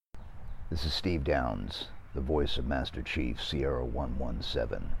This is Steve Downs, the voice of Master Chief Sierra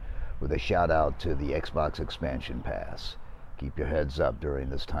 117, with a shout out to the Xbox Expansion Pass. Keep your heads up during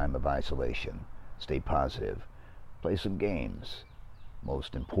this time of isolation. Stay positive. Play some games.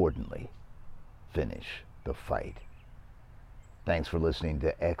 Most importantly, finish the fight. Thanks for listening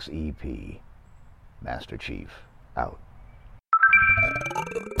to XEP. Master Chief, out.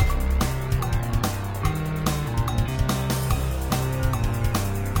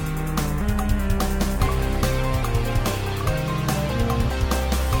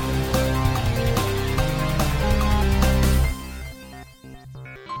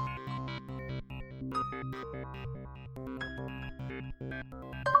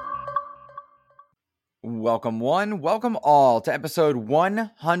 Welcome one, welcome all to episode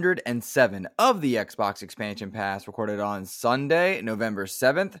 107 of the Xbox Expansion Pass, recorded on Sunday, November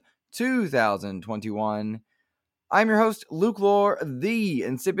 7th, 2021. I'm your host, Luke Lore, the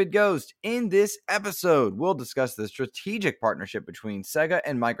Insipid Ghost. In this episode, we'll discuss the strategic partnership between Sega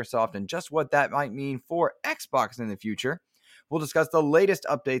and Microsoft and just what that might mean for Xbox in the future. We'll discuss the latest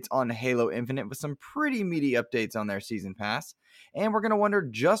updates on Halo Infinite with some pretty meaty updates on their season pass. And we're going to wonder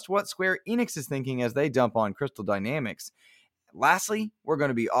just what Square Enix is thinking as they dump on Crystal Dynamics. Lastly, we're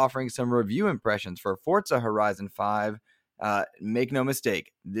going to be offering some review impressions for Forza Horizon 5. Make no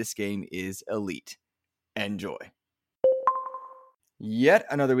mistake, this game is elite. Enjoy. Yet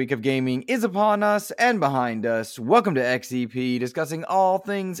another week of gaming is upon us and behind us. Welcome to XEP, discussing all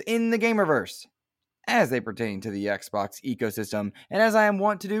things in the Gamerverse as they pertain to the Xbox ecosystem. And as I am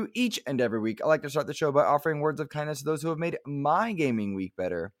wont to do each and every week, I like to start the show by offering words of kindness to those who have made my gaming week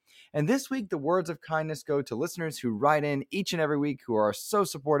better. And this week, the words of kindness go to listeners who write in each and every week, who are so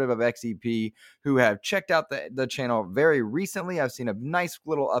supportive of XEP, who have checked out the channel very recently. I've seen a nice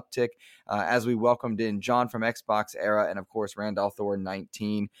little uptick as we welcomed in John from Xbox Era, and of course, Randall Thor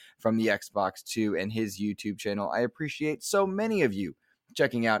 19 from the Xbox 2 and his YouTube channel. I appreciate so many of you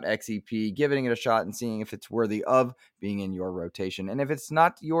checking out XEP, giving it a shot, and seeing if it's worthy of being in your rotation. And if it's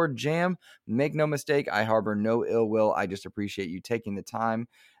not your jam, make no mistake, I harbor no ill will. I just appreciate you taking the time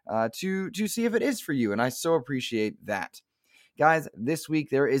to see if it is for you, and I so appreciate that. Guys, this week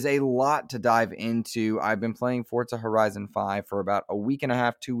there is a lot to dive into. I've been playing Forza Horizon 5 for about a week and a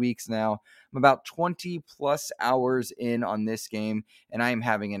half, 2 weeks now. I'm about 20 plus hours in on this game, and I am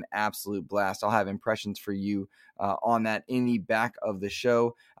having an absolute blast. I'll have impressions for you on that in the back of the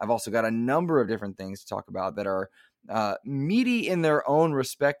show. I've also got a number of different things to talk about that are meaty in their own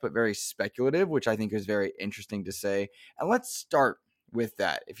respect, but very speculative, which I think is very interesting to say. And let's start with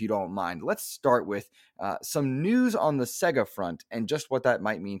that, if you don't mind. Let's start with some news on the Sega front and just what that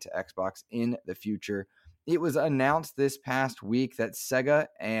might mean to Xbox in the future. It was announced this past week that Sega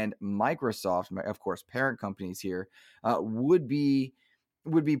and Microsoft, of course, parent companies here, would be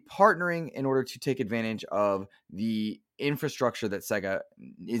partnering in order to take advantage of the infrastructure that Sega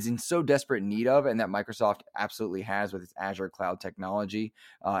is in so desperate need of, and that Microsoft absolutely has with its Azure cloud technology.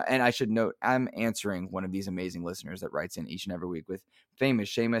 And I should note, I'm answering one of these amazing listeners that writes in each and every week with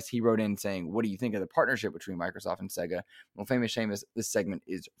Famous Seamus. He wrote in saying, what do you think of the partnership between Microsoft and Sega? Well, Famous Seamus, this segment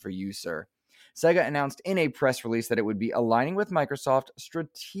is for you, sir. Sega announced in a press release that it would be aligning with Microsoft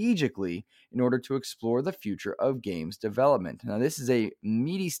strategically in order to explore the future of games development. Now, this is a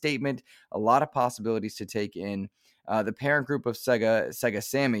meaty statement, a lot of possibilities to take in. The parent group of Sega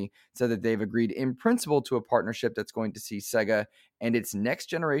Sammy, said that they've agreed in principle to a partnership that's going to see Sega and its next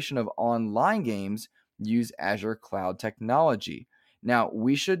generation of online games use Azure cloud technology. Now,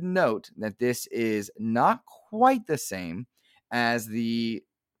 we should note that this is not quite the same as the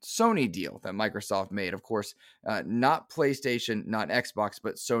Sony deal that Microsoft made. Of course, not PlayStation, not Xbox,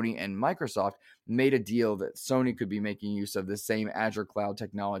 but Sony and Microsoft made a deal that Sony could be making use of the same Azure cloud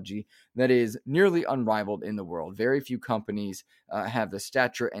technology that is nearly unrivaled in the world. Very few companies have the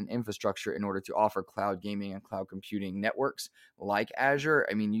stature and infrastructure in order to offer cloud gaming and cloud computing networks like Azure.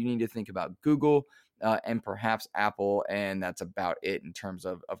 I mean, you need to think about Google and perhaps Apple, and that's about it in terms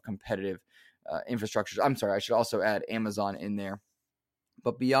of competitive infrastructures. I'm sorry, I should also add Amazon in there.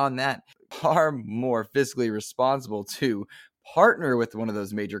 But beyond that, far more fiscally responsible to partner with one of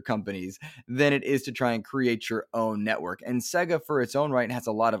those major companies than it is to try and create your own network. And Sega, for its own right, has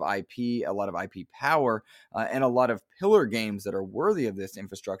a lot of IP, a lot of IP power, and a lot of pillar games that are worthy of this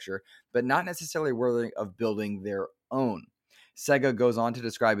infrastructure, but not necessarily worthy of building their own. Sega goes on to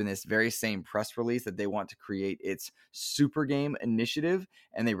describe in this very same press release that they want to create its Super Game Initiative,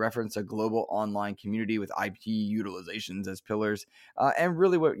 and they reference a global online community with IP utilizations as pillars. And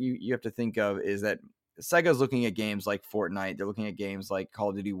really what you have to think of is that Sega's looking at games like Fortnite. They're looking at games like Call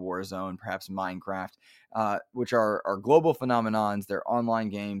of Duty Warzone, perhaps Minecraft, which are global phenomenons. They're online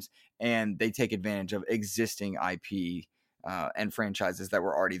games, and they take advantage of existing IP and franchises that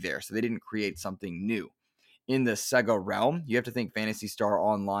were already there. So they didn't create something new. In the Sega realm, you have to think Phantasy Star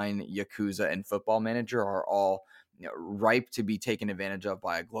Online, Yakuza, and Football Manager are all ripe to be taken advantage of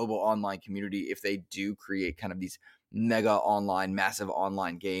by a global online community if they do create kind of these mega online, massive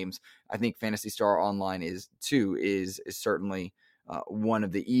online games. I think Phantasy Star Online is certainly one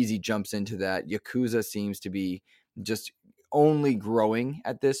of the easy jumps into that. Yakuza seems to be just only growing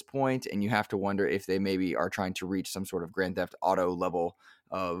at this point, and you have to wonder if they maybe are trying to reach some sort of Grand Theft Auto level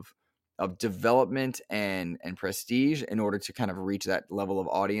of development and prestige in order to kind of reach that level of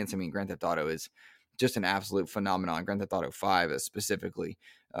audience. I mean, Grand Theft Auto is just an absolute phenomenon. Grand Theft Auto 5 specifically,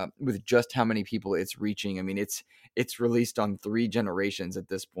 with just how many people it's reaching. I mean, it's released on 3 generations at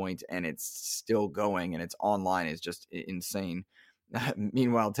this point, and it's still going, and its online is just insane.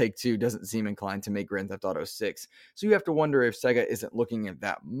 Meanwhile, Take-Two doesn't seem inclined to make Grand Theft Auto 6. So you have to wonder if Sega isn't looking at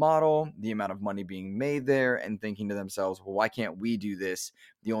that model, the amount of money being made there, and thinking to themselves, well, why can't we do this?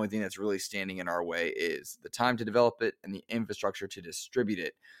 The only thing that's really standing in our way is the time to develop it and the infrastructure to distribute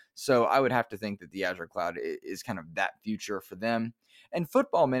it. So I would have to think that the Azure Cloud is kind of that future for them. And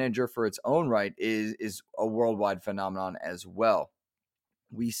Football Manager, for its own right, is a worldwide phenomenon as well.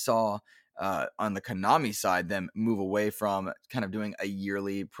 We saw on the Konami side them move away from kind of doing a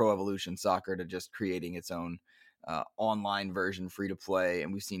yearly Pro Evolution Soccer to just creating its own online version, free to play.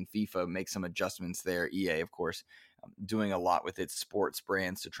 And we've seen FIFA make some adjustments there. EA, of course, doing a lot with its sports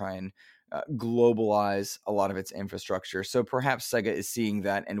brands to try and globalize a lot of its infrastructure. So perhaps Sega is seeing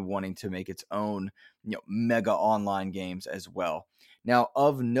that and wanting to make its own mega online games as well. Now,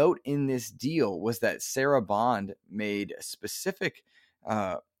 of note in this deal was that Sarah Bond made specific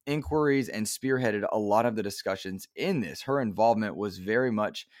inquiries and spearheaded a lot of the discussions in this. Her involvement was very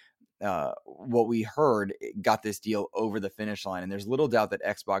much what we heard got this deal over the finish line. And there's little doubt that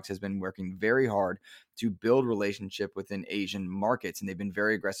Xbox has been working very hard to build relationship within Asian markets. And they've been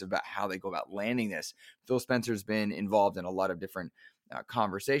very aggressive about how they go about landing this. Phil Spencer's been involved in a lot of different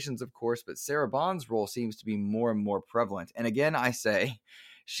conversations, of course, but Sarah Bond's role seems to be more and more prevalent. And again, I say,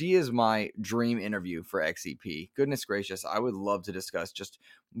 she is my dream interview for XEP. Goodness gracious, I would love to discuss just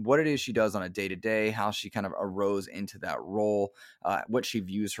what it is she does on a day-to-day, how she kind of arose into that role, what she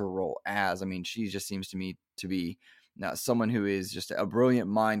views her role as. I mean, she just seems to me to be someone who is just a brilliant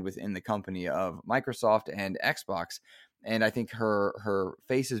mind within the company of Microsoft and Xbox. And I think her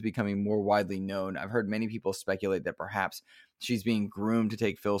face is becoming more widely known. I've heard many people speculate that perhaps she's being groomed to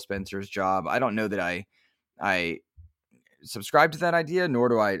take Phil Spencer's job. I don't know that I subscribe to that idea, nor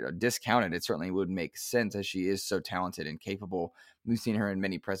do I discount it. It certainly would make sense as she is so talented and capable. We've seen her in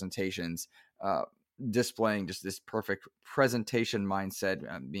many presentations displaying just this perfect presentation mindset,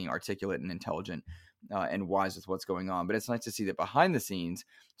 being articulate and intelligent and wise with what's going on. But it's nice to see that behind the scenes,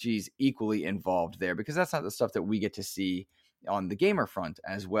 she's equally involved there, because that's not the stuff that we get to see on the gamer front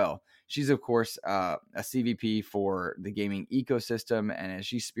as well. She's, of course, a CVP for the gaming ecosystem, and as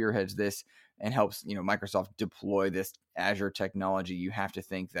she spearheads this and helps Microsoft deploy this Azure technology, you have to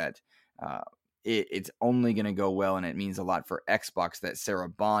think that it's only going to go well, and it means a lot for Xbox that Sarah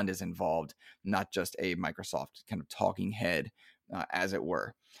Bond is involved, not just a Microsoft kind of talking head, as it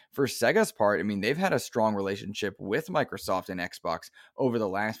were. For Sega's part, I mean, they've had a strong relationship with Microsoft and Xbox over the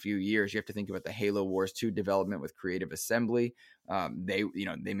last few years. You have to think about the Halo Wars 2 development with Creative Assembly.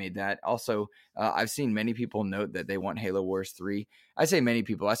 They made that. Also, I've seen many people note that they want Halo Wars 3. I say many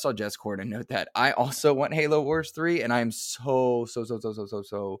people. I saw Jess Corden note that. I also want Halo Wars 3, and I'm so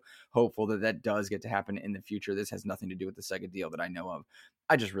hopeful that does get to happen in the future. This has nothing to do with the Sega deal that I know of.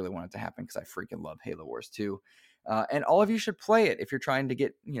 I just really want it to happen because I freaking love Halo Wars 2. And all of you should play it if you're trying to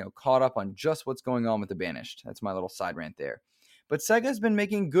get caught up on just what's going on with the Banished. That's my little side rant there. But Sega's been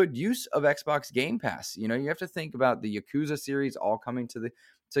making good use of Xbox Game Pass. You have to think about the Yakuza series all coming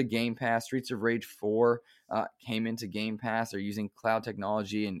to Game Pass. Streets of Rage 4 came into Game Pass. They're using cloud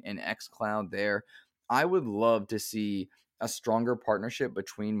technology and xCloud there. I would love to see a stronger partnership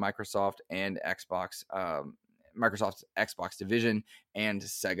between Microsoft and Xbox, Microsoft's Xbox division and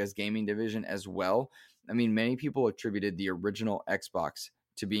Sega's gaming division as well. I mean, many people attributed the original Xbox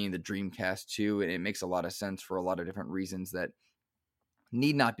to being the Dreamcast 2, and it makes a lot of sense for a lot of different reasons that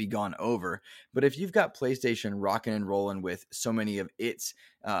need not be gone over. But if you've got PlayStation rocking and rolling with so many of its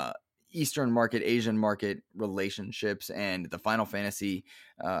Eastern market, Asian market relationships, and the Final Fantasy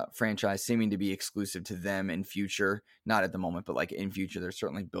franchise seeming to be exclusive to them in future. Not at the moment, but like in future, they're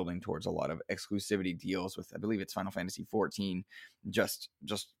certainly building towards a lot of exclusivity deals with, I believe it's Final Fantasy 14, just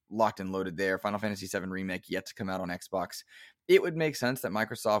locked and loaded there. Final Fantasy 7 Remake yet to come out on Xbox. It would make sense that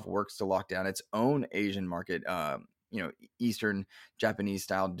Microsoft works to lock down its own Asian market, Eastern Japanese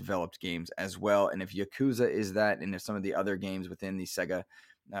style developed games as well. And if Yakuza is that, and if some of the other games within the Sega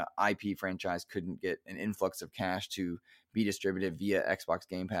IP franchise couldn't get an influx of cash to be distributed via Xbox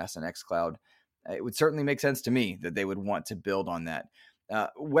Game Pass and xCloud, it would certainly make sense to me that they would want to build on that.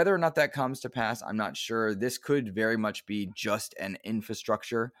 Whether or not that comes to pass, I'm not sure. This could very much be just an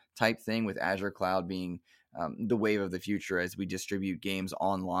infrastructure type thing, with Azure Cloud being the wave of the future as we distribute games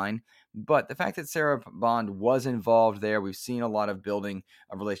online. But the fact that Sarah Bond was involved there, we've seen a lot of building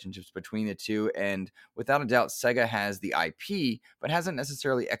of relationships between the two. And without a doubt, Sega has the IP, but hasn't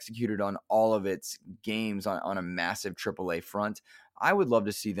necessarily executed on all of its games on a massive AAA front. I would love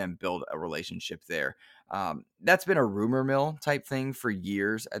to see them build a relationship there. That's been a rumor mill type thing for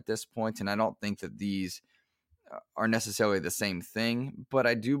years at this point, and I don't think that these are necessarily the same thing, but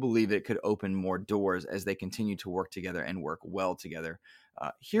I do believe it could open more doors as they continue to work together and work well together.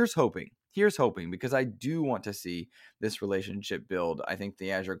 Here's hoping, because I do want to see this relationship build. I think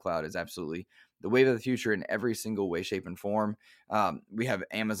the Azure Cloud is absolutely the wave of the future in every single way, shape, and form. We have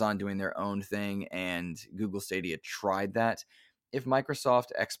Amazon doing their own thing, and Google Stadia tried that. If Microsoft,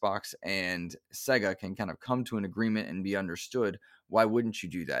 Xbox, and Sega can kind of come to an agreement and be understood, why wouldn't you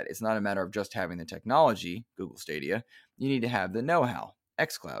do that? It's not a matter of just having the technology, Google Stadia. You need to have the know-how,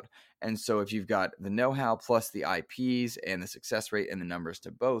 xCloud. And so if you've got the know-how plus the IPs and the success rate and the numbers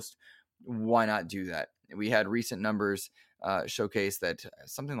to boast, why not do that? We had recent numbers showcase that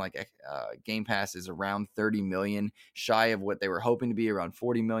something like Game Pass is around 30 million, shy of what they were hoping to be, around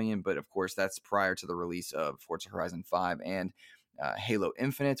 40 million. But of course, that's prior to the release of Forza Horizon 5 and Halo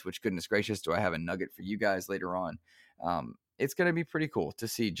Infinite, which, goodness gracious, do I have a nugget for you guys later on. It's going to be pretty cool to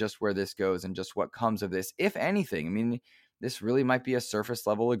see just where this goes and just what comes of this, if anything. I mean, this really might be a surface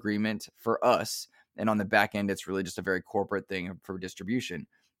level agreement for us. And on the back end, it's really just a very corporate thing for distribution.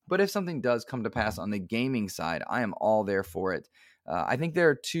 But if something does come to pass on the gaming side, I am all there for it. I think there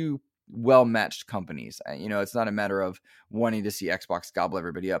are two well-matched companies. It's not a matter of wanting to see Xbox gobble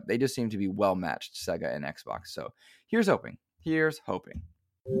everybody up. They just seem to be well-matched, Sega and Xbox. So here's hoping.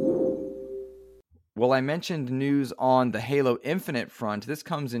 Well, I mentioned news on the Halo Infinite front. This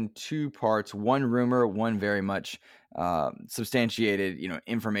comes in two parts, one rumor, one very much substantiated,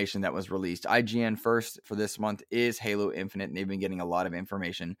 information that was released. IGN first for this month is Halo Infinite, and they've been getting a lot of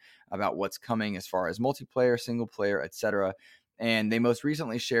information about what's coming as far as multiplayer, single player, etc. And they most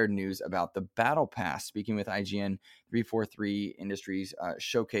recently shared news about the Battle Pass. Speaking with IGN, 343 Industries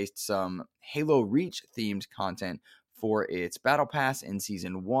showcased some Halo Reach themed content for its Battle Pass in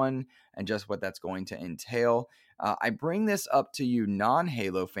Season 1 and just what that's going to entail. I bring this up to you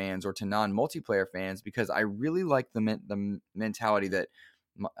non-Halo fans or to non-multiplayer fans because I really like the mentality that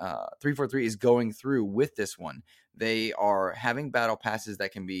 343 is going through with this one. They are having Battle Passes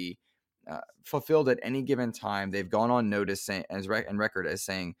that can be fulfilled at any given time. They've gone on notice and record as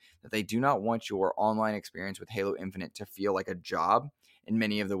saying that they do not want your online experience with Halo Infinite to feel like a job in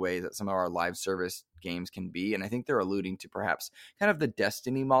many of the ways that some of our live service games can be. And I think they're alluding to perhaps kind of the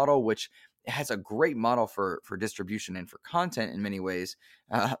Destiny model, which has a great model for distribution and for content in many ways.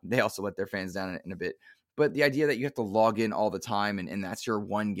 They also let their fans down in a bit. But the idea that you have to log in all the time and that's your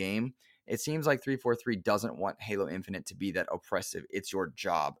one game, it seems like 343 doesn't want Halo Infinite to be that oppressive, it's your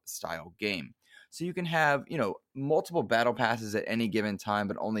job style game. So you can have, multiple battle passes at any given time,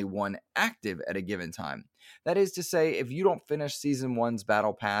 but only one active at a given time. That is to say, if you don't finish Season 1's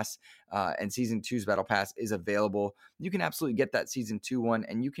Battle Pass and Season 2's Battle Pass is available, you can absolutely get that Season 2 one,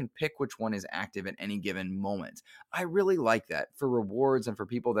 and you can pick which one is active at any given moment. I really like that for rewards and for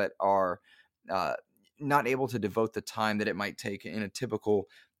people that are not able to devote the time that it might take in a typical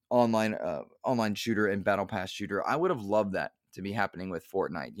online shooter and Battle Pass shooter. I would have loved that to be happening with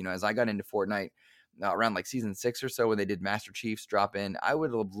Fortnite. As I got into Fortnite around like Season 6 or so when they did Master Chiefs drop in, I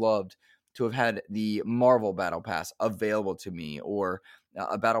would have loved to have had the Marvel Battle Pass available to me, or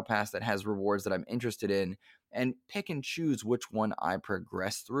a Battle Pass that has rewards that I'm interested in, and pick and choose which one I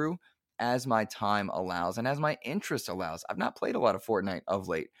progress through as my time allows and as my interest allows. I've not played a lot of Fortnite of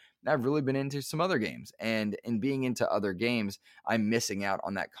late. I've really been into some other games, and in being into other games, I'm missing out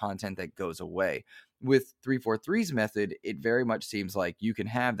on that content that goes away. With 343's method, it very much seems like you can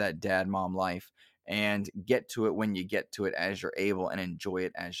have that dad mom life and get to it when you get to it as you're able and enjoy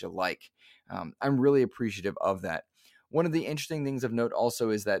it as you like. I'm really appreciative of that. One of the interesting things of note also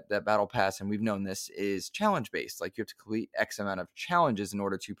is that battle pass, and we've known this, is challenge based. Like you have to complete X amount of challenges in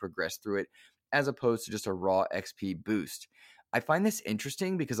order to progress through it, as opposed to just a raw XP boost. I find this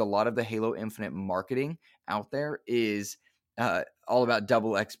interesting because a lot of the Halo Infinite marketing out there is all about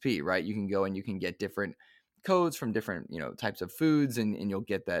double XP, right? You can go and you can get different codes from different types of foods, and you'll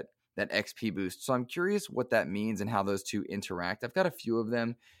get that XP boost. So I'm curious what that means and how those two interact. I've got a few of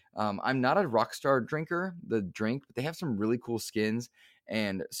them. I'm not a Rockstar drinker, the drink, but they have some really cool skins.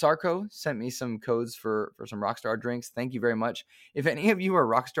 And Sarko sent me some codes for some Rockstar drinks. Thank you very much. If any of you are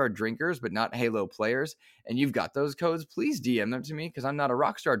Rockstar drinkers but not Halo players, and you've got those codes, please DM them to me, because I'm not a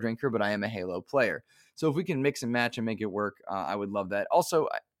Rockstar drinker, but I am a Halo player. So if we can mix and match and make it work, I would love that. Also,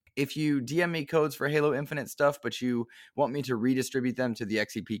 if you DM me codes for Halo Infinite stuff, but you want me to redistribute them to the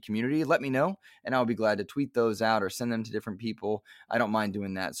XCP community, let me know, and I'll be glad to tweet those out or send them to different people. I don't mind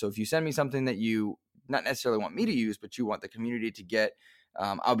doing that. So if you send me something that you not necessarily want me to use, but you want the community to get,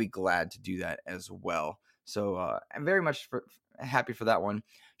 I'll be glad to do that as well. So I'm very much happy for that one.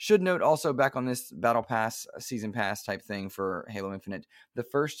 Should note also, back on this Battle Pass, Season Pass type thing for Halo Infinite, the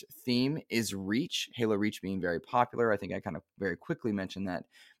first theme is Reach, Halo Reach being very popular. I think I kind of very quickly mentioned that.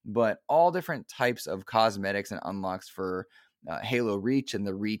 But all different types of cosmetics and unlocks for Halo Reach and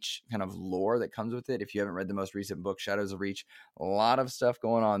the Reach kind of lore that comes with it. If you haven't read the most recent book, Shadows of Reach, a lot of stuff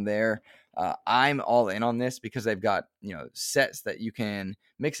going on there. I'm all in on this because they've got sets that you can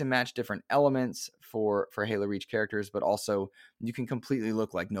mix and match different elements for Halo Reach characters, but also you can completely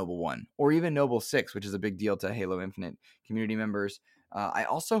look like Noble 1 or even Noble 6, which is a big deal to Halo Infinite community members. I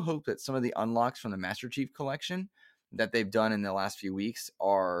also hope that some of the unlocks from the Master Chief Collection that they've done in the last few weeks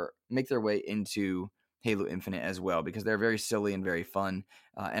make their way into Halo Infinite as well, because they're very silly and very fun,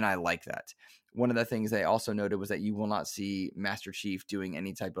 and I like that. One of the things they also noted was that you will not see Master Chief doing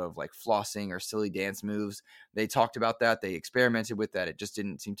any type of like flossing or silly dance moves. They talked about that. They experimented with that. It just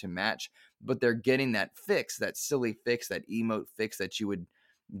didn't seem to match, but they're getting that fix, that silly fix, that emote fix that you would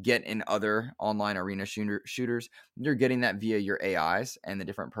get in other online arena shooters. You're getting that via your AIs and the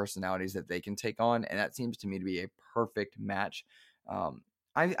different personalities that they can take on, and that seems to me to be a perfect match.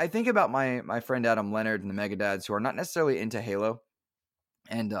 I think about my friend Adam Leonard and the Megadads, who are not necessarily into Halo,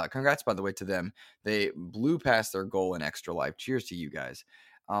 and congrats, by the way, to them. They blew past their goal in Extra Life. Cheers to you guys.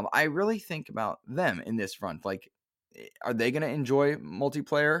 I really think about them in this front. Like, are they going to enjoy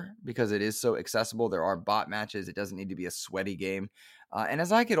multiplayer because it is so accessible? There are bot matches. It doesn't need to be a sweaty game. And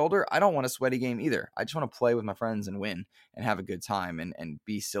as I get older, I don't want a sweaty game either. I just want to play with my friends and win and have a good time and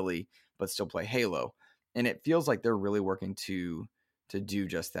be silly, but still play Halo. And it feels like they're really working to do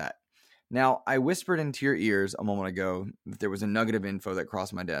just that. Now, I whispered into your ears a moment ago that there was a nugget of info that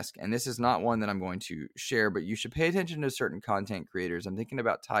crossed my desk, and this is not one that I'm going to share, but you should pay attention to certain content creators. I'm thinking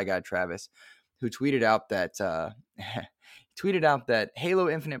about Ty Guy Travis, who tweeted out that Halo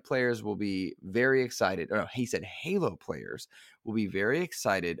Infinite players will be very excited. Or no, he said Halo players will be very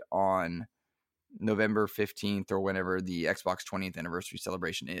excited on November 15th or whenever the Xbox 20th anniversary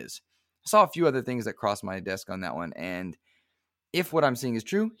celebration is. I saw a few other things that crossed my desk on that one, and if what I'm seeing is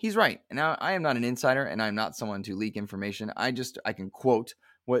true, he's right. Now, I am not an insider, and I'm not someone to leak information. I can quote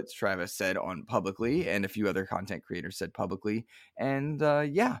what Travis said on publicly, and a few other content creators said publicly. And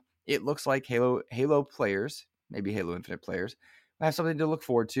yeah, it looks like Halo players, maybe Halo Infinite players, have something to look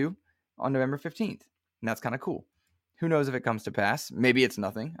forward to on November 15th. And that's kind of cool. Who knows if it comes to pass? Maybe it's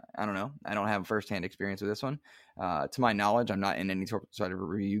nothing. I don't know. I don't have firsthand experience with this one. To my knowledge, I'm not in any sort of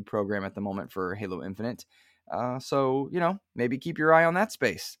review program at the moment for Halo Infinite. So, maybe keep your eye on that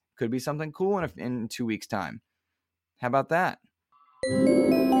space. Could be something cool in 2 weeks' time. How about that?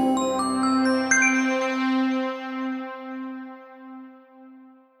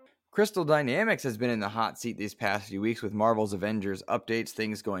 Crystal Dynamics has been in the hot seat these past few weeks with Marvel's Avengers updates,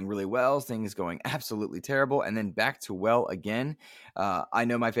 things going really well, things going absolutely terrible, and then back to well again. I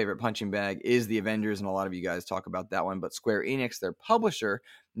know my favorite punching bag is the Avengers, and a lot of you guys talk about that one, but Square Enix, their publisher,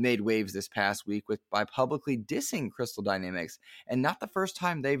 made waves this past week by publicly dissing Crystal Dynamics, and not the first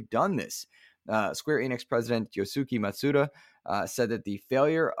time they've done this. Square Enix president Yosuke Matsuda said that the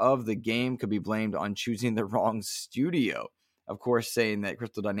failure of the game could be blamed on choosing the wrong studio. Of course, saying that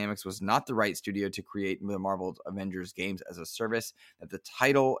Crystal Dynamics was not the right studio to create the Marvel Avengers games as a service, that the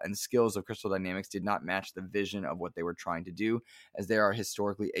title and skills of Crystal Dynamics did not match the vision of what they were trying to do, as they are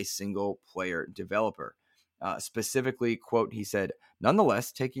historically a single-player developer. Specifically, quote, he said,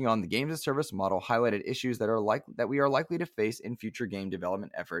 nonetheless, taking on the games as a service model highlighted issues that we are likely to face in future game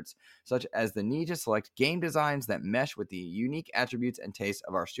development efforts, such as the need to select game designs that mesh with the unique attributes and tastes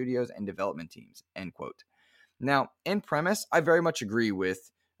of our studios and development teams, end quote. Now, in premise, I very much agree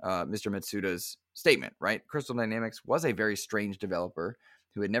with Mr. Matsuda's statement, right? Crystal Dynamics was a very strange developer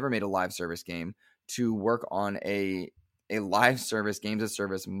who had never made a live service game to work on a live service games as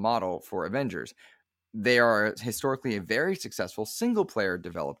service model for Avengers. They are historically a very successful single player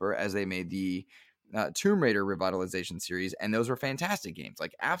developer, as they made the Tomb Raider revitalization series, and those were fantastic games,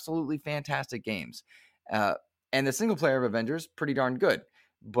 like absolutely fantastic games. Uh, and the single player of Avengers, pretty darn good.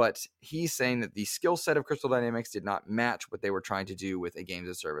 But he's saying that the skill set of Crystal Dynamics did not match what they were trying to do with a games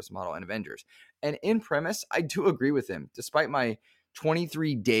as service model in Avengers. And in premise, I do agree with him. Despite my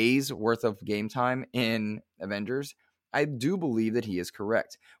 23 days worth of game time in Avengers, I do believe that he is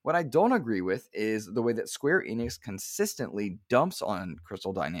correct. What I don't agree with is the way that Square Enix consistently dumps on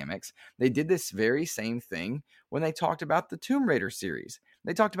Crystal Dynamics. They did this very same thing when they talked about the Tomb Raider series.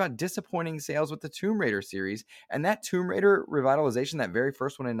 They talked about disappointing sales with the Tomb Raider series, and that Tomb Raider revitalization, that very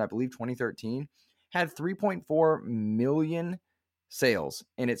first one in, I believe, 2013, had 3.4 million sales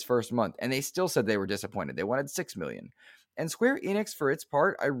in its first month, and they still said they were disappointed. They wanted 6 million. And Square Enix, for its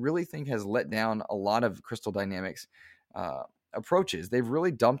part, I really think has let down a lot of Crystal Dynamics approaches. They've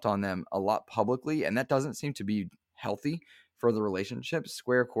really dumped on them a lot publicly, and that doesn't seem to be healthy for the relationship.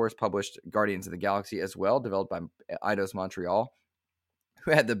 Square, of course, published Guardians of the Galaxy as well, developed by Eidos Montreal,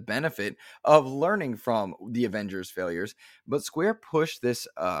 who had the benefit of learning from the Avengers failures. But Square pushed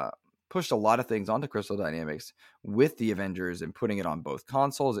pushed a lot of things onto Crystal Dynamics with the Avengers and putting it on both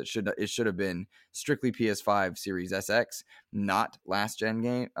consoles. It should have been strictly PS5 Series SX, not last gen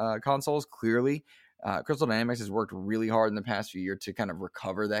game consoles. Clearly, Crystal Dynamics has worked really hard in the past few years to kind of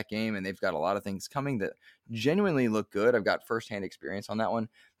recover that game, and they've got a lot of things coming that genuinely look good. I've got firsthand experience on that one,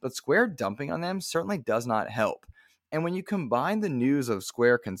 but Square dumping on them certainly does not help. And when you combine the news of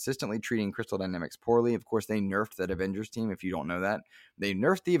Square consistently treating Crystal Dynamics poorly, of course, they nerfed that Avengers team. If you don't know that, they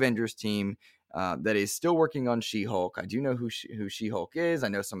nerfed the Avengers team that is still working on She-Hulk. I do know who She-Hulk is. I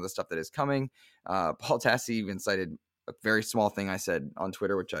know some of the stuff that is coming. Paul Tassi even cited a very small thing I said on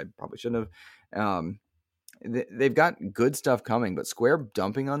Twitter, which I probably shouldn't have. They've got good stuff coming, but Square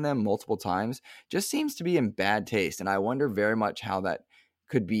dumping on them multiple times just seems to be in bad taste. And I wonder very much how that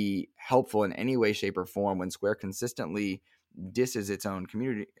could be helpful in any way, shape, or form when Square consistently disses its own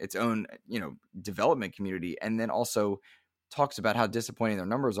community, its own, development community, and then also talks about how disappointing their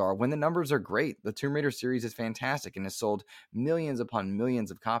numbers are when the numbers are great. The Tomb Raider series is fantastic and has sold millions upon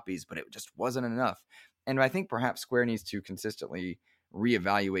millions of copies, but it just wasn't enough. And I think perhaps Square needs to consistently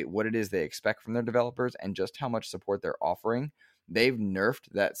reevaluate what it is they expect from their developers and just how much support they're offering. They've nerfed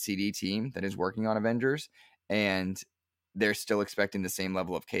that CD team that is working on Avengers, and they're still expecting the same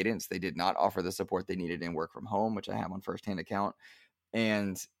level of cadence. They did not offer the support they needed in work from home, which I have on firsthand account,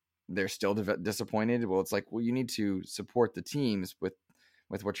 and they're still disappointed. Well, it's like, well, you need to support the teams with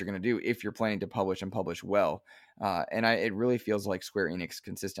what you're going to do if you're planning to publish and publish well. And it really feels like Square Enix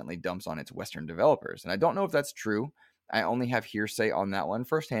consistently dumps on its Western developers. And I don't know if that's true. I only have hearsay on that one,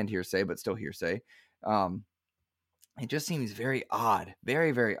 firsthand hearsay, but still hearsay. It just seems very odd,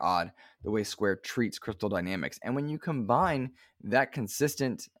 very, very odd, the way Square treats Crystal Dynamics. And when you combine that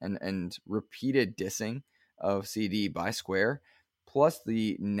consistent and repeated dissing of CD by Square, plus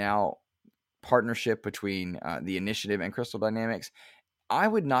the now partnership between the Initiative and Crystal Dynamics, I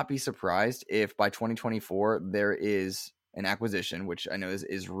would not be surprised if by 2024 there is an acquisition, which I know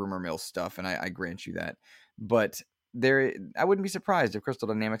is rumor mill stuff, and I grant you that. But I wouldn't be surprised if Crystal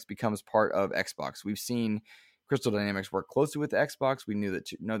Dynamics becomes part of Xbox. We've seen Crystal Dynamics work closely with the Xbox. We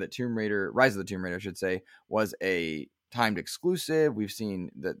know that Tomb Raider, Rise of the Tomb Raider, I should say, was a timed exclusive. We've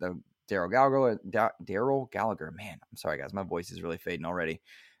seen the Daryl Gallagher, man, I'm sorry guys, my voice is really fading already.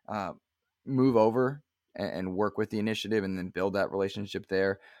 Move over and work with the Initiative and then build that relationship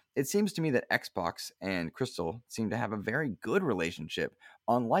there. It seems to me that Xbox and Crystal seem to have a very good relationship,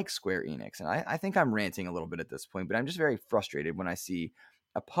 unlike Square Enix. And I think I'm ranting a little bit at this point, but I'm just very frustrated when I see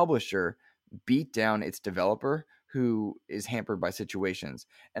a publisher beat down its developer who is hampered by situations.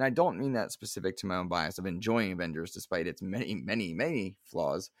 And I don't mean that specific to my own bias of enjoying Avengers despite its many, many, many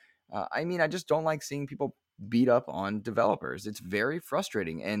flaws. I mean, I just don't like seeing people beat up on developers. It's very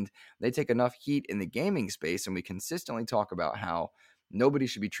frustrating, and they take enough heat in the gaming space, and we consistently talk about how nobody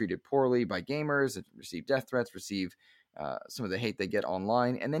should be treated poorly by gamers, receive death threats, receive some of the hate they get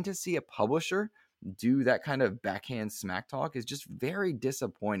online, and then to see a publisher do that kind of backhand smack talk is just very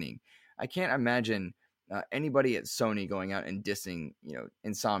disappointing. I can't imagine anybody at Sony going out and dissing,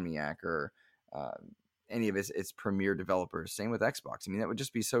 Insomniac or any of its premier developers. Same with Xbox. I mean, that would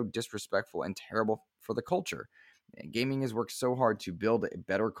just be so disrespectful and terrible for the culture. Gaming has worked so hard to build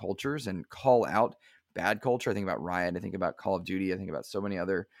better cultures and call out bad culture. I think about Riot. I think about Call of Duty. I think about so many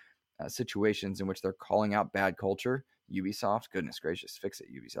other situations in which they're calling out bad culture. Ubisoft. Goodness gracious, fix it,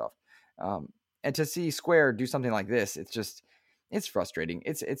 Ubisoft. And to see Square do something like this, it's frustrating.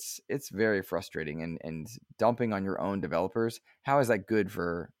 It's very frustrating, and dumping on your own developers. How is that good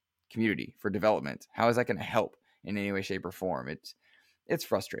for community, for development? How is that going to help in any way, shape, or form? It's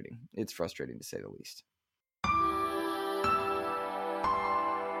frustrating. It's frustrating to say the least.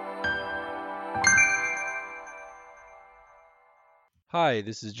 Hi,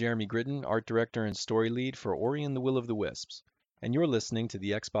 this is Jeremy Gritton, Art Director and Story Lead for Ori and the Will of the Wisps, and you're listening to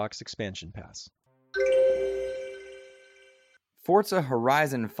the Xbox Expansion Pass. Forza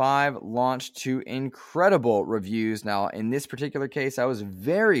Horizon 5 launched to incredible reviews. Now, in this particular case, I was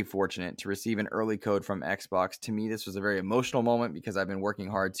very fortunate to receive an early code from Xbox. To me, this was a very emotional moment because I've been working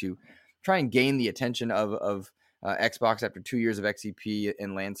hard to try and gain the attention of Xbox after 2 years of XEP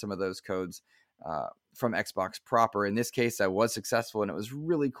and land some of those codes from Xbox proper. In this case, I was successful, and it was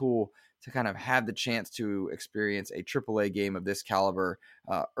really cool to kind of have the chance to experience a AAA game of this caliber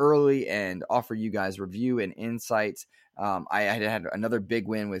early and offer you guys review and insights. I had another big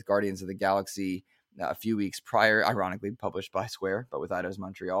win with Guardians of the Galaxy a few weeks prior, ironically published by Square, but with Eidos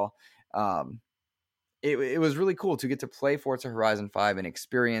Montreal. It was really cool to get to play Forza Horizon 5 and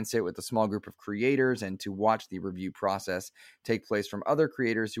experience it with a small group of creators, and to watch the review process take place from other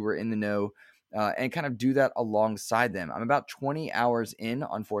creators who were in the know, and kind of do that alongside them. I'm about 20 hours in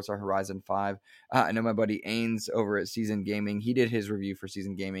on Forza Horizon 5. I know my buddy Ains over at Season Gaming, he did his review for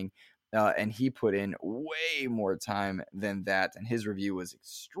Season Gaming, and he put in way more time than that, and his review was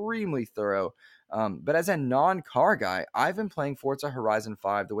extremely thorough. But as a non-car guy, I've been playing Forza Horizon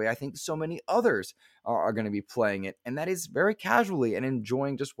 5 the way I think so many others are going to be playing it, and that is very casually and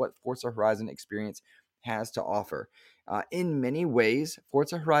enjoying just what Forza Horizon experience has to offer. In many ways,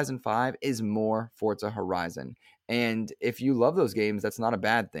 Forza Horizon 5 is more Forza Horizon. And if you love those games, that's not a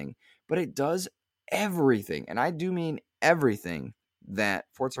bad thing. But it does everything, and I do mean everything, that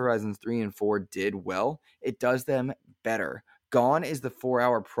Forza Horizons 3 and 4 did well. It does them better. Gone is the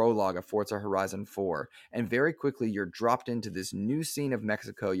 4-hour prologue of Forza Horizon 4, and very quickly you're dropped into this new scene of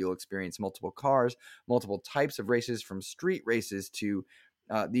Mexico. You'll experience multiple cars, multiple types of races, from street races to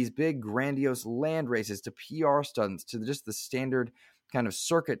these big grandiose land races to PR stunts to just the standard kind of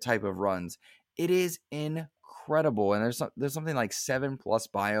circuit type of runs. It is incredible, and there's something like 7+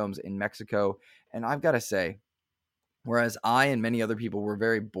 biomes in Mexico, and I've got to say, whereas I and many other people were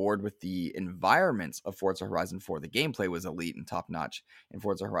very bored with the environments of Forza Horizon 4, the gameplay was elite and top-notch in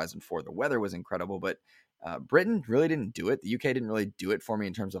Forza Horizon 4. The weather was incredible, but Britain really didn't do it. The UK didn't really do it for me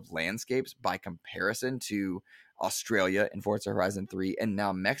in terms of landscapes by comparison to Australia in Forza Horizon 3 and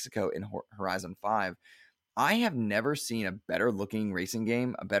now Mexico in Horizon 5. I have never seen a better looking racing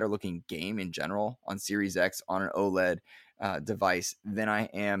game, a better looking game in general on Series X on an OLED device than I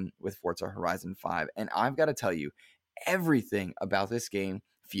am with Forza Horizon 5. And I've got to tell you, everything about this game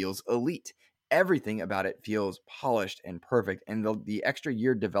feels elite. Everything about it feels polished and perfect. And the extra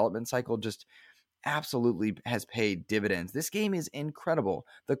year development cycle just absolutely has paid dividends. This game is incredible.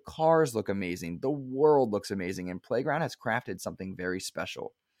 The cars look amazing. The world looks amazing. And Playground has crafted something very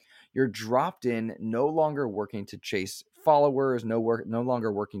special. You're dropped in, no longer working to chase followers, no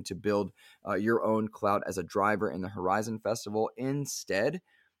longer working to build your own clout as a driver in the Horizon Festival. Instead,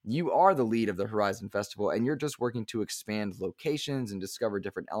 you are the lead of the Horizon Festival, and you're just working to expand locations and discover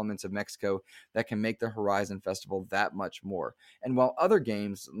different elements of Mexico that can make the Horizon Festival that much more. And while other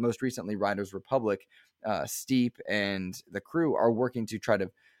games, most recently Riders Republic, Steep, and the crew are working to try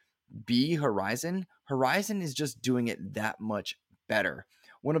to be Horizon, Horizon is just doing it that much better.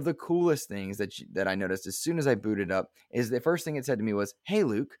 One of the coolest things that I noticed as soon as I booted up is the first thing it said to me was, "Hey,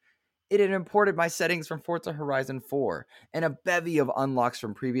 Luke," it had imported my settings from Forza Horizon 4, and a bevy of unlocks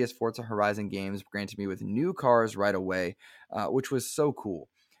from previous Forza Horizon games granted me with new cars right away, which was so cool.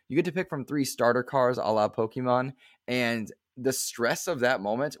 You get to pick from 3 starter cars a la Pokemon, and the stress of that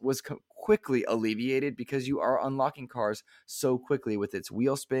moment was quickly alleviated because you are unlocking cars so quickly with its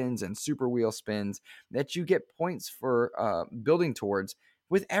wheel spins and super wheel spins that you get points for building towards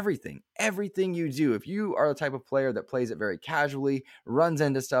with everything you do. If you are the type of player that plays it very casually, runs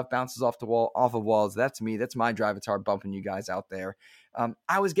into stuff, bounces off of walls, that's me. That's my Drivatar bumping you guys out there.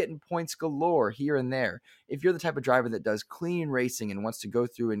 I was getting points galore here and there. If you're the type of driver that does clean racing and wants to go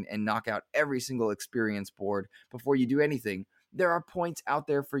through and knock out every single experience board before you do anything, there are points out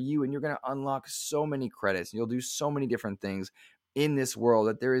there for you, and you're going to unlock so many credits, and you'll do so many different things in this world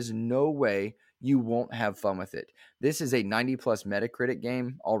that there is no way you won't have fun with it. This is a 90+ Metacritic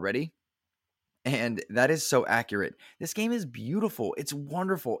game already, and that is so accurate. This game is beautiful. It's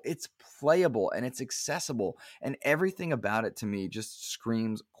wonderful. It's playable, and it's accessible, and everything about it to me just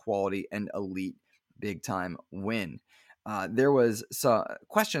screams quality and elite big time win. there was some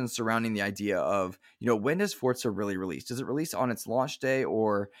questions surrounding the idea of, when does Forza really release? Does it release on its launch day,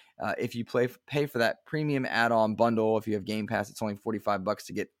 or if you pay for that premium add-on bundle, if you have Game Pass, it's only $45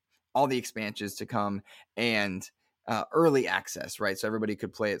 to get all the expansions to come and early access, right? So everybody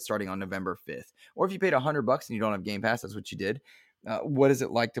could play it starting on November 5th. Or if you paid $100 and you don't have Game Pass, that's what you did. What is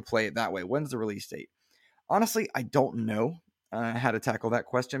it like to play it that way? When's the release date? Honestly, I don't know how to tackle that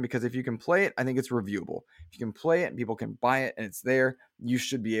question, because if you can play it, I think it's reviewable. If you can play it and people can buy it and it's there, you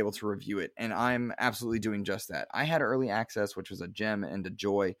should be able to review it. And I'm absolutely doing just that. I had early access, which was a gem and a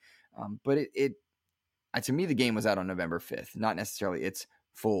joy. But to me, the game was out on November 5th, not necessarily its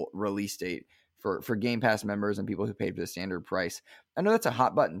full release date for Game Pass members and people who paid for the standard price. I know that's a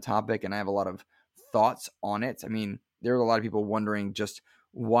hot button topic, and I have a lot of thoughts on it. I mean, there are a lot of people wondering just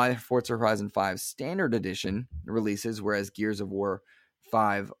why Forza Horizon 5 Standard Edition releases, whereas Gears of War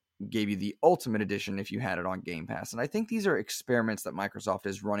 5 gave you the Ultimate Edition if you had it on Game Pass. And I think these are experiments that Microsoft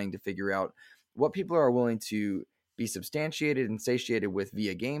is running to figure out what people are willing to be substantiated and satiated with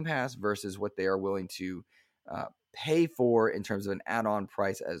via Game Pass versus what they are willing to pay for in terms of an add-on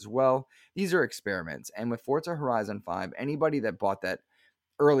price as well. These are experiments. And with Forza Horizon 5, anybody that bought that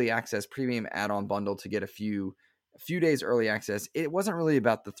early access premium add-on bundle to get a few days early access, it wasn't really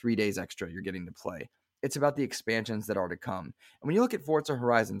about the 3 days extra you're getting to play. It's about the expansions that are to come. And when you look at Forza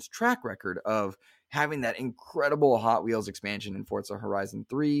Horizon's track record of having that incredible Hot Wheels expansion in Forza Horizon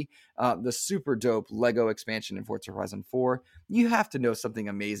 3, the super dope Lego expansion in Forza Horizon 4, you have to know something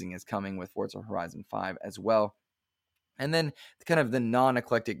amazing is coming with Forza Horizon 5 as well. And then kind of the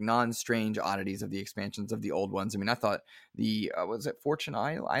non-eclectic, non-strange oddities of the expansions of the old ones. I mean, I thought was it Fortune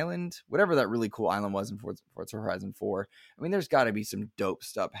Island? Whatever that really cool island was in Forza Horizon 4. I mean, there's got to be some dope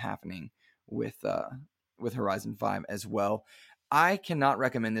stuff happening with Horizon 5 as well. I cannot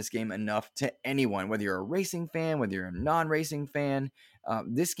recommend this game enough to anyone, whether you're a racing fan, whether you're a non-racing fan.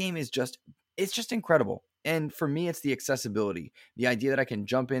 This game is just incredible. And for me, it's the accessibility, the idea that I can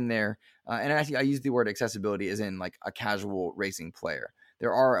jump in there. And I use the word accessibility as in like a casual racing player.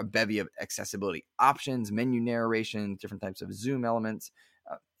 There are a bevy of accessibility options, menu narration, different types of zoom elements.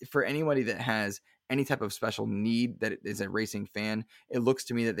 For anybody that has any type of special need that is a racing fan, it looks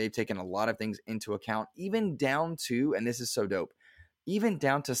to me that they've taken a lot of things into account, even down to, and this is so dope, even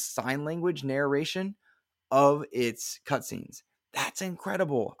down to sign language narration of its cutscenes. That's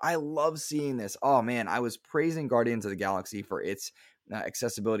incredible. I love seeing this. Oh man, I was praising Guardians of the Galaxy for its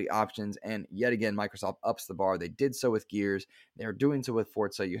accessibility options, and yet again, Microsoft ups the bar. They did so with Gears. They're doing so with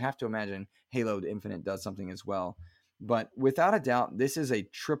Forza. You have to imagine Halo Infinite does something as well. But without a doubt, this is a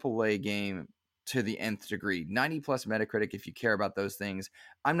AAA game to the nth degree. 90 plus Metacritic if you care about those things.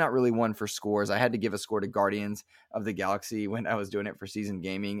 I'm not really one for scores. I had to give a score to Guardians of the Galaxy when I was doing it for Seasoned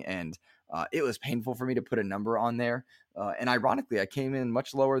Gaming, and it was painful for me to put a number on there. And ironically, I came in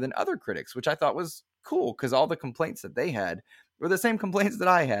much lower than other critics, which I thought was cool because all the complaints that they had were the same complaints that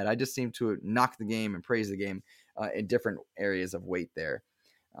I had. I just seemed to knock the game and praise the game in different areas of weight there.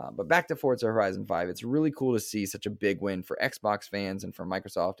 But back to Forza Horizon 5, it's really cool to see such a big win for Xbox fans and for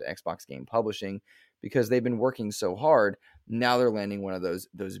Microsoft Xbox Game Publishing, because they've been working so hard. Now they're landing one of those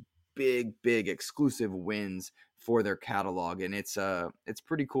big exclusive wins for their catalog, and it's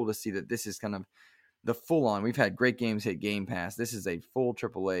pretty cool to see that this is kind of the full on. We've had great games hit Game Pass. This is a full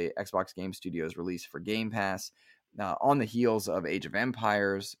AAA Xbox Game Studios release for Game Pass, on the heels of Age of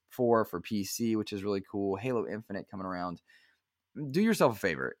Empires 4 for PC, which is really cool. Halo Infinite coming around. Do yourself a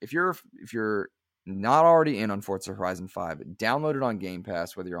favor. If you're not already in on Forza Horizon 5, download it on Game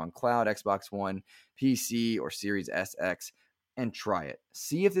Pass, whether you're on cloud, Xbox One, PC, or Series SX, and try it.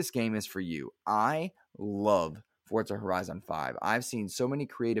 See if this game is for you. I love Forza Horizon 5. I've seen so many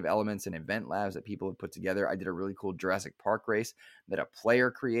creative elements and event labs that people have put together. I did a really cool Jurassic Park race that a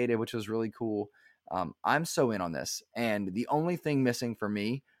player created, which was really cool. I'm so in on this. And the only thing missing for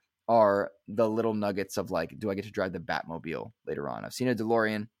me are the little nuggets of like, do I get to drive the Batmobile later on? I've seen a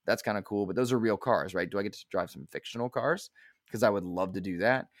DeLorean. That's kind of cool, but those are real cars, right? Do I get to drive some fictional cars? Because I would love to do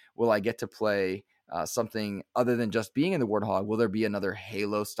that. Will I get to play something other than just being in the Warthog? Will there be another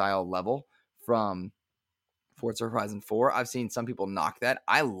Halo-style level from Forza Horizon 4? I've seen some people knock that.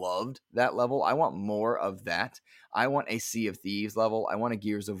 I loved that level. I want more of that. I want a Sea of Thieves level. I want a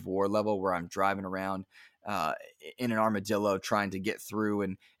Gears of War level where I'm driving around in an armadillo trying to get through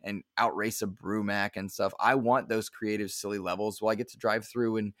and outrace a Brumac and stuff. I want those creative, silly levels. Will I get to drive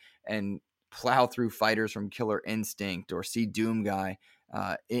through and plow through fighters from Killer Instinct or see Doom Guy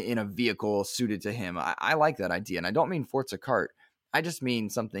in a vehicle suited to him? I like that idea. And I don't mean Forza Kart. I just mean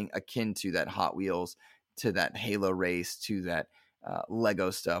something akin to that Hot Wheels, to that Halo race, to that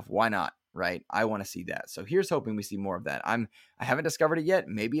Lego stuff. Why not? right? I want to see that. So here's hoping we see more of that. I haven't discovered it yet.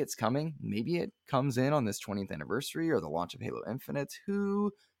 Maybe it's coming. Maybe it comes in on this 20th anniversary or the launch of Halo Infinite.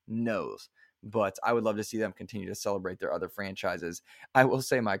 Who knows? But I would love to see them continue to celebrate their other franchises. I will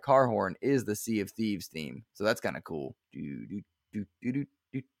say my car horn is the Sea of Thieves theme, so that's kind of cool. Do do do do do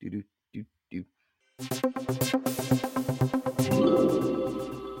do do do do.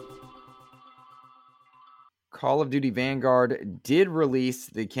 Call of Duty Vanguard did release.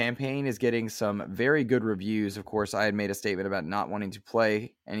 The campaign is getting some very good reviews. Of course, I had made a statement about not wanting to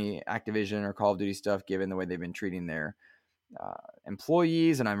play any Activision or Call of Duty stuff given the way they've been treating their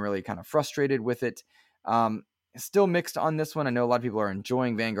employees, and I'm really kind of frustrated with it. Still mixed on this one. I know a lot of people are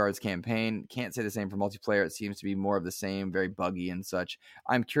enjoying Vanguard's campaign. Can't say the same for multiplayer. It seems to be more of the same, very buggy and such.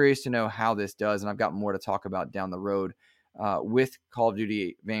 I'm curious to know how this does, and I've got more to talk about down the road with Call of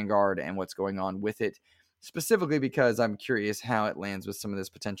Duty Vanguard and what's going on with it, specifically because I'm curious how it lands with some of this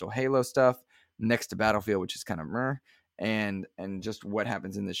potential Halo stuff next to Battlefield, which is kind of meh, and just what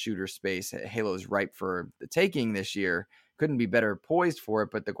happens in the shooter space. Halo is ripe for the taking this year. Couldn't be better poised for it,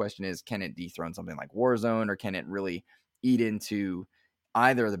 but the question is, can it dethrone something like Warzone, or can it really eat into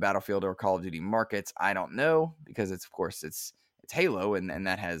either the Battlefield or Call of Duty markets? I don't know, because it's, of course, it's Halo, and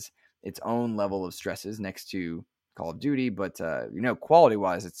that has its own level of stresses next to Call of Duty, but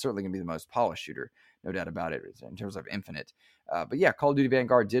quality-wise, it's certainly going to be the most polished shooter. No doubt about it in terms of Infinite. But yeah, Call of Duty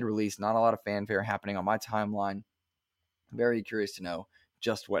Vanguard did release. Not a lot of fanfare happening on my timeline. Very curious to know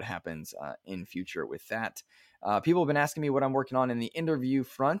just what happens in future with that. People have been asking me what I'm working on in the interview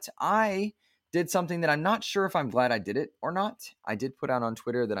front. I did something that I'm not sure if I'm glad I did it or not. I did put out on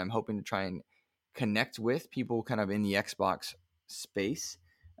Twitter that I'm hoping to try and connect with people kind of in the Xbox space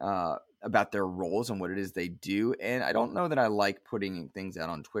about their roles and what it is they do. And I don't know that I like putting things out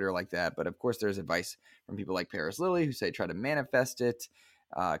on Twitter like that, but of course there's advice from people like Paris Lilly who say try to manifest it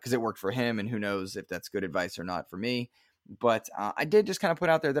because it worked for him, and who knows if that's good advice or not for me. But I did just kind of put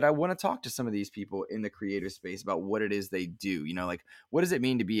out there that I want to talk to some of these people in the creative space about what it is they do. Like, what does it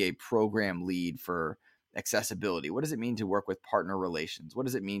mean to be a program lead for accessibility? What does it mean to work with partner relations? What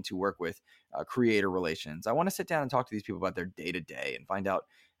does it mean to work with creator relations? I want to sit down and talk to these people about their day-to-day and find out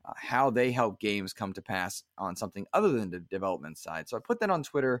how they help games come to pass on something other than the development side. So I put that on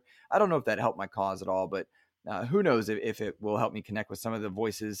Twitter. I don't know if that helped my cause at all, but who knows if it will help me connect with some of the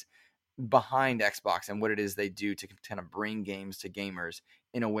voices behind Xbox and what it is they do to kind of bring games to gamers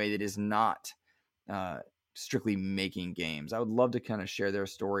in a way that is not strictly making games. I would love to kind of share their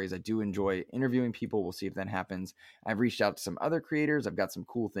stories. I do enjoy interviewing people. We'll see if that happens. I've reached out to some other creators. I've got some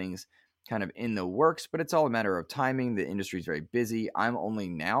cool things kind of in the works, but it's all a matter of timing. The industry is very busy. I'm only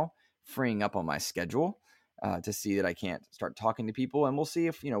now freeing up on my schedule to see that I can't start talking to people. And we'll see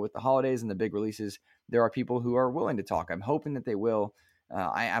if, with the holidays and the big releases, there are people who are willing to talk. I'm hoping that they will.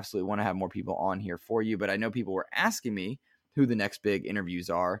 I absolutely want to have more people on here for you, but I know people were asking me who the next big interviews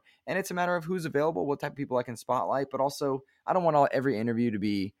are, and it's a matter of who's available, what type of people I can spotlight, but also I don't want every interview to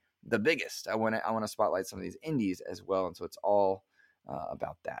be the biggest. I want to spotlight some of these indies as well, and so it's all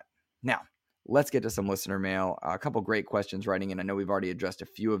about that. Now, let's get to some listener mail. A couple great questions writing in. I know we've already addressed a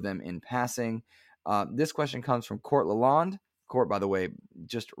few of them in passing. This question comes from Court Lalonde. Court, by the way,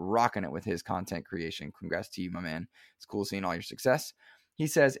 just rocking it with his content creation. Congrats to you, my man. It's cool seeing all your success. He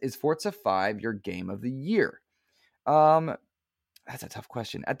says, is Forza 5 your game of the year? That's a tough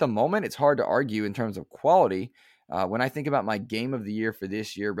question. At the moment, it's hard to argue in terms of quality. When I think about my game of the year for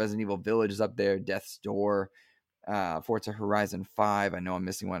this year, Resident Evil Village is up there, Death's Door, Forza Horizon 5. I know I'm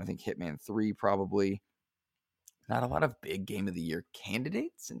missing one. I think Hitman 3 probably. Not a lot of big game of the year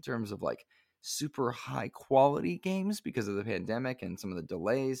candidates in terms of like super high quality games because of the pandemic and some of the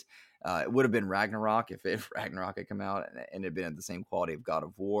delays. It would have been Ragnarok if Ragnarok had come out and it had been at the same quality of God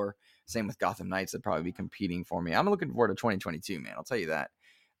of War. Same with Gotham Knights. That'd probably be competing for me. I'm looking forward to 2022, man. I'll tell you that.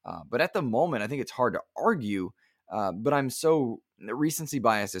 But at the moment, I think it's hard to argue. But recency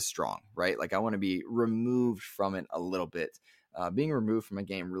bias is strong, right? Like I want to be removed from it a little bit. Being removed from a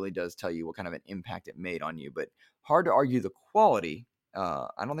game really does tell you what kind of an impact it made on you. But hard to argue the quality.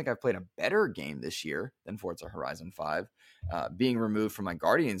 I don't think I've played a better game this year than Forza Horizon 5. Being removed from my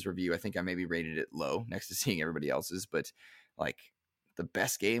Guardians review, I think I maybe rated it low next to seeing everybody else's. But like the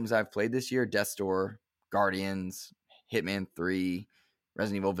best games I've played this year, Death's Door, Guardians, Hitman 3,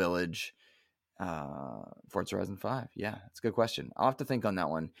 Resident Evil Village, Forza Horizon 5. Yeah, it's a good question. I'll have to think on that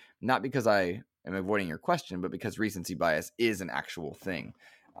one. Not because I am avoiding your question, but because recency bias is an actual thing.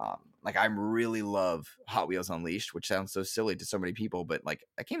 Like I really love Hot Wheels Unleashed, which sounds so silly to so many people, but like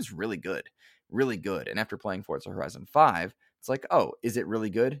that game's really good. And after playing Forza Horizon 5, it's like, oh, is it really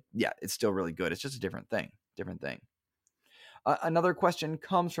good? Yeah, it's still really good. It's just a different thing. Another question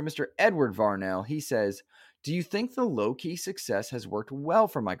comes from Mr. Edward Varnell. He says, do you think the low-key success has worked well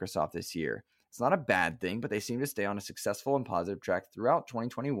for Microsoft this year? It's not a bad thing, but they seem to stay on a successful and positive track throughout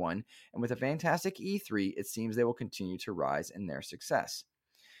 2021, and with a fantastic E3, it seems they will continue to rise in their success.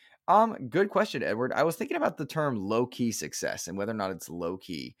 Good question, Edward. I was thinking about the term low-key success and whether or not it's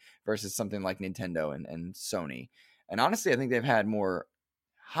low-key versus something like Nintendo and Sony. And honestly, I think they've had more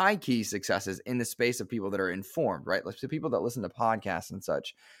high-key successes in the space of people that are informed, right? Like the people that listen to podcasts and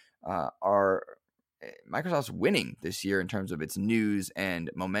such are Microsoft's winning this year in terms of its news and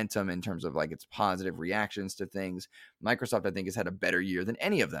momentum, in terms of like its positive reactions to things. Microsoft, I think, has had a better year than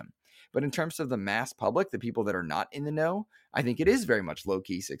any of them. But in terms of the mass public, the people that are not in the know, I think it is very much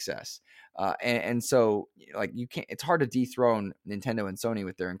low-key success. And so, like, you can't. It's hard to dethrone Nintendo and Sony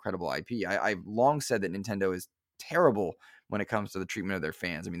with their incredible IP. I've long said that Nintendo is terrible when it comes to the treatment of their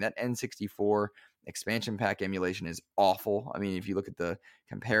fans. I mean, that N64 expansion pack emulation is awful. I mean, if you look at the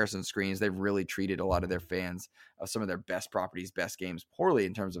comparison screens, they've really treated a lot of their fans of some of their best properties, best games poorly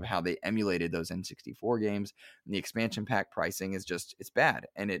in terms of how they emulated those N64 games. And the expansion pack pricing is just, it's bad.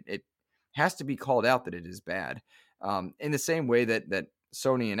 And it has to be called out that it is bad. In the same way that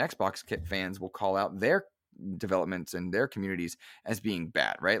Sony and Xbox fans will call out their developments and their communities as being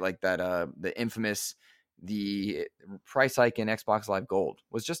bad, right? Like that, the infamous, the price hike in Xbox Live Gold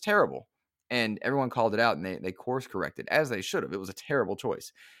was just terrible. And everyone called it out, and they course corrected, as they should have. It was a terrible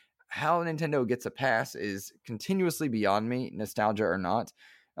choice. How Nintendo gets a pass is continuously beyond me, nostalgia or not.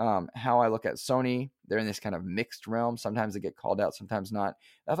 How I look at Sony, they're in this kind of mixed realm. Sometimes they get called out, sometimes not.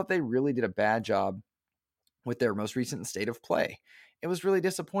 I thought they really did a bad job with their most recent State of Play. It was really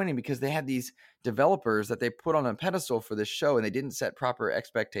disappointing because they had these developers that they put on a pedestal for this show, and they didn't set proper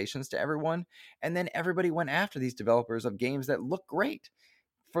expectations to everyone. And then everybody went after these developers of games that look great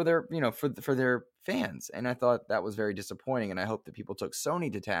for their, for their fans. And I thought that was very disappointing. And I hope that people took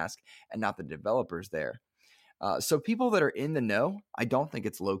Sony to task and not the developers there. So people that are in the know, I don't think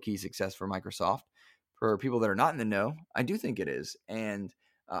it's low-key success for Microsoft. For people that are not in the know, I do think it is. And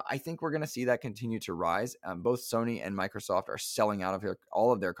I think we're going to see that continue to rise. Both Sony and Microsoft are selling out of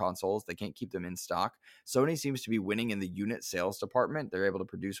all of their consoles. They can't keep them in stock. Sony seems to be winning in the unit sales department. They're able to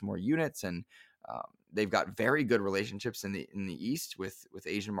produce more units, and they've got very good relationships in the East with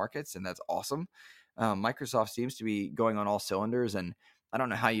Asian markets, and that's awesome. Microsoft seems to be going on all cylinders, and I don't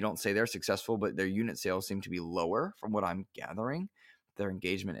know how you don't say they're successful, but their unit sales seem to be lower from what I'm gathering. Their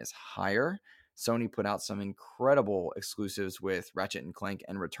engagement is higher. Sony put out some incredible exclusives with Ratchet and Clank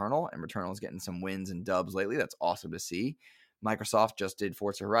and Returnal is getting some wins and dubs lately. That's awesome to see. Microsoft just did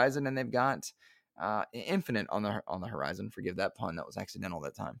Forza Horizon, and they've got Infinite on the horizon. Forgive that pun; that was accidental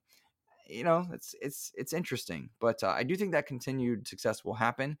that time. It's interesting, but I do think that continued success will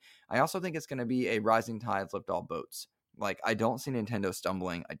happen. I also think it's going to be a rising tide lift all boats. Like, I don't see Nintendo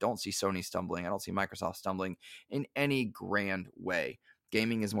stumbling. I don't see Sony stumbling. I don't see Microsoft stumbling in any grand way.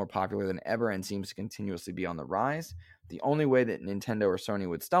 Gaming is more popular than ever and seems to continuously be on the rise. The only way that Nintendo or Sony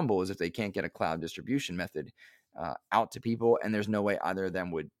would stumble is if they can't get a cloud distribution method out to people, and there's no way either of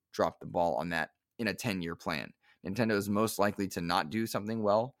them would drop the ball on that in a 10-year plan. Nintendo is most likely to not do something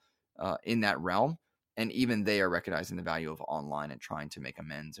well in that realm, and even they are recognizing the value of online and trying to make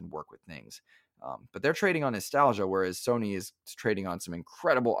amends and work with things. But they're trading on nostalgia, whereas Sony is trading on some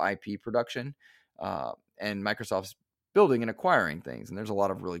incredible IP production, and Microsoft's building and acquiring things. And there's a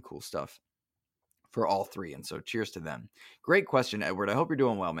lot of really cool stuff for all three. And so cheers to them. Great question, Edward. I hope you're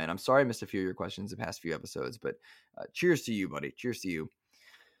doing well, man. I'm sorry I missed a few of your questions the past few episodes, but cheers to you, buddy. Cheers to you.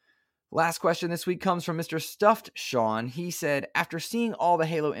 Last question this week comes from Mr. Stuffed Sean. He said, after seeing all the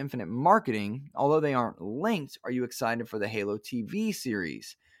Halo Infinite marketing, although they aren't linked, are you excited for the Halo TV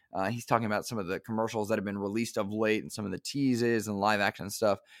series? He's talking about some of the commercials that have been released of late and some of the teases and live action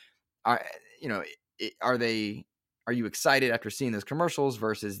stuff. Are you excited after seeing those commercials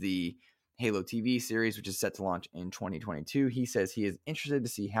versus the Halo TV series, which is set to launch in 2022? He says he is interested to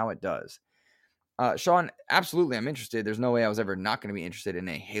see how it does. Sean, absolutely, I'm interested. There's no way I was ever not going to be interested in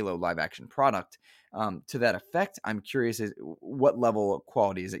a Halo live action product. To that effect, I'm curious what level of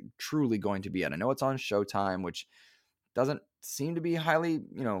quality is it truly going to be at? I know it's on Showtime, which doesn't seem to be highly,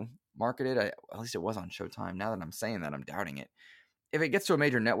 marketed. At least it was on Showtime. Now that I'm saying that, I'm doubting it. If it gets to a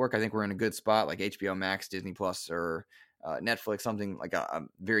major network, I think we're in a good spot, like HBO Max, Disney Plus, or Netflix, something like a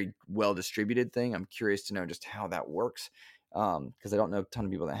very well distributed thing. I'm curious to know just how that works, because I don't know a ton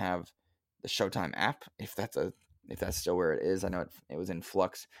of people that have the Showtime app. If that's still where it is, I know it was in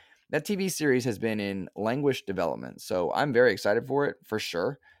flux. That TV series has been in languished development, so I'm very excited for it for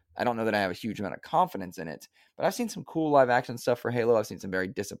sure. I don't know that I have a huge amount of confidence in it, but I've seen some cool live action stuff for Halo. I've seen some very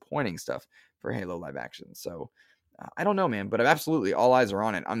disappointing stuff for Halo live action. So I don't know, man, but absolutely all eyes are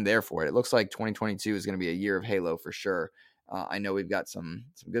on it. I'm there for it. It looks like 2022 is going to be a year of Halo for sure. I know we've got some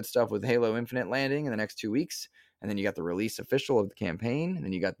good stuff with Halo Infinite landing in the next 2 weeks, and then you got the release official of the campaign, and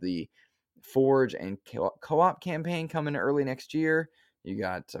then you got the Forge and co-op campaign coming early next year. You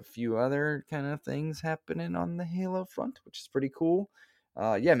got a few other kind of things happening on the Halo front, which is pretty cool.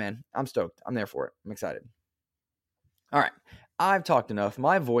 Yeah, man, I'm stoked. I'm there for it. I'm excited. All right, I've talked enough.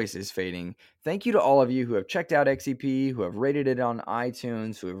 My voice is fading. Thank you to all of you who have checked out XEP, who have rated it on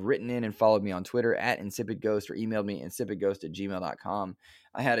iTunes, who have written in and followed me on Twitter at InsipidGhost or emailed me insipidghost@gmail.com.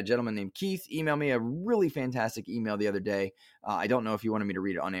 I had a gentleman named Keith email me a really fantastic email the other day. I don't know if you wanted me to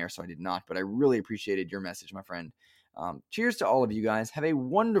read it on air, so I did not, but I really appreciated your message, my friend. Cheers to all of you guys. Have a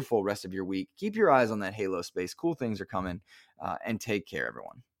wonderful rest of your week. Keep your eyes on that Halo space. Cool things are coming, and take care,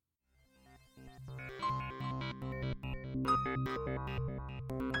 everyone.